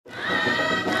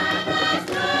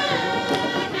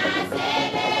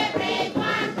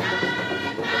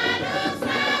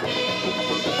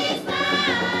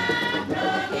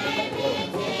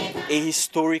A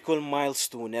historical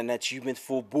milestone and achievement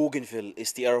for Bougainville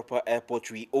is the Aropa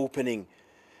Airport reopening.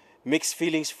 Mixed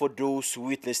feelings for those who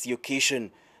witnessed the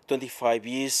occasion, 25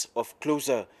 years of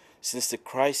closure since the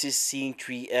crisis seeing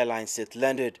 3 airlines that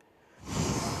landed.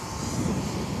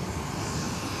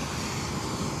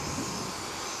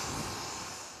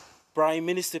 Prime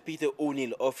Minister Peter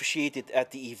O'Neill officiated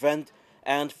at the event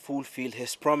and fulfilled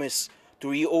his promise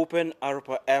to reopen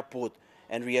Aropa Airport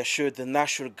and reassured the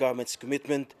national government's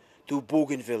commitment to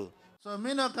Bougainville. So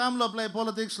me no come lo play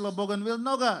politics lo Bougainville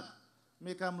no god.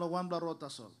 Me come lo one bla rota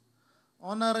sol.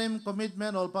 Honor him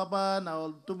commitment all papa na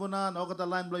all tumuna na okata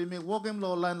line blow me walk him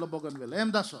lo line lo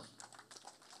Bougainville. That's all.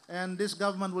 And this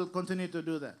government will continue to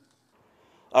do that.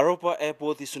 Aropa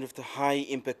Airport is one of the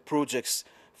high-impact projects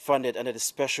funded under the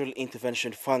Special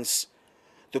Intervention Funds.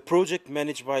 The project,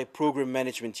 managed by a Program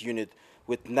Management Unit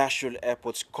with National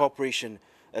Airports Corporation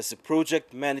as the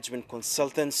project management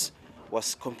consultants,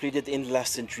 was completed in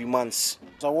less than 3 months.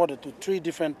 It's awarded to 3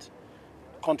 different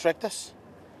contractors,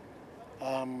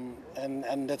 and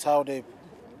that's how they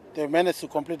managed to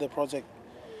complete the project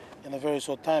in a very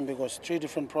short time, because 3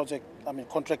 different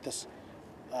contractors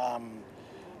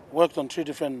worked on 3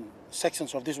 different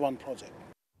sections of this one project.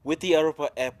 With the Aropa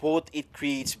Airport, it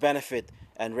creates benefit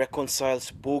and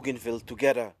reconciles Bougainville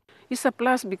together. It's a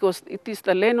plus because it is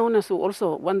the landowners who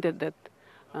also wanted that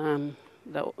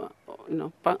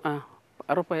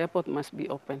Aropa Airport must be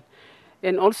open.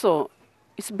 And also,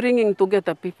 it's bringing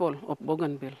together people of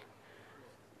Bougainville.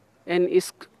 And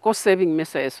it's cost-saving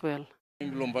measure as well.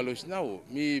 Now,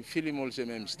 me feeling also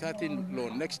I'm starting the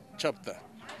next chapter,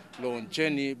 the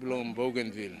journey belong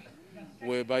Bougainville,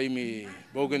 whereby me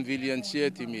Bougainvillians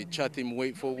here, me chat him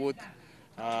way forward,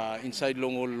 inside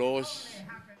long old laws.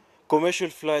 Commercial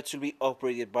flights will be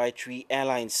operated by 3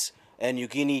 airlines, and New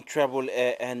Guinea, Travel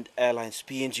Air and Airlines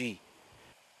PNG.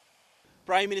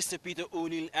 Prime Minister Peter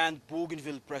O'Neill and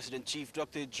Bougainville President Chief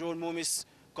Dr. John Momis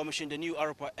commissioned the new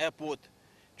Aropa Airport.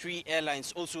 3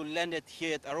 airlines also landed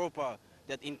here at Aropa.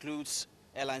 That includes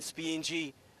Airlines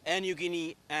PNG, Air New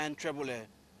Guinea and Travel Air.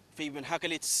 Fabian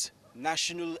Hakalitz,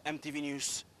 National MTV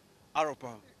News,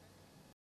 Aropa.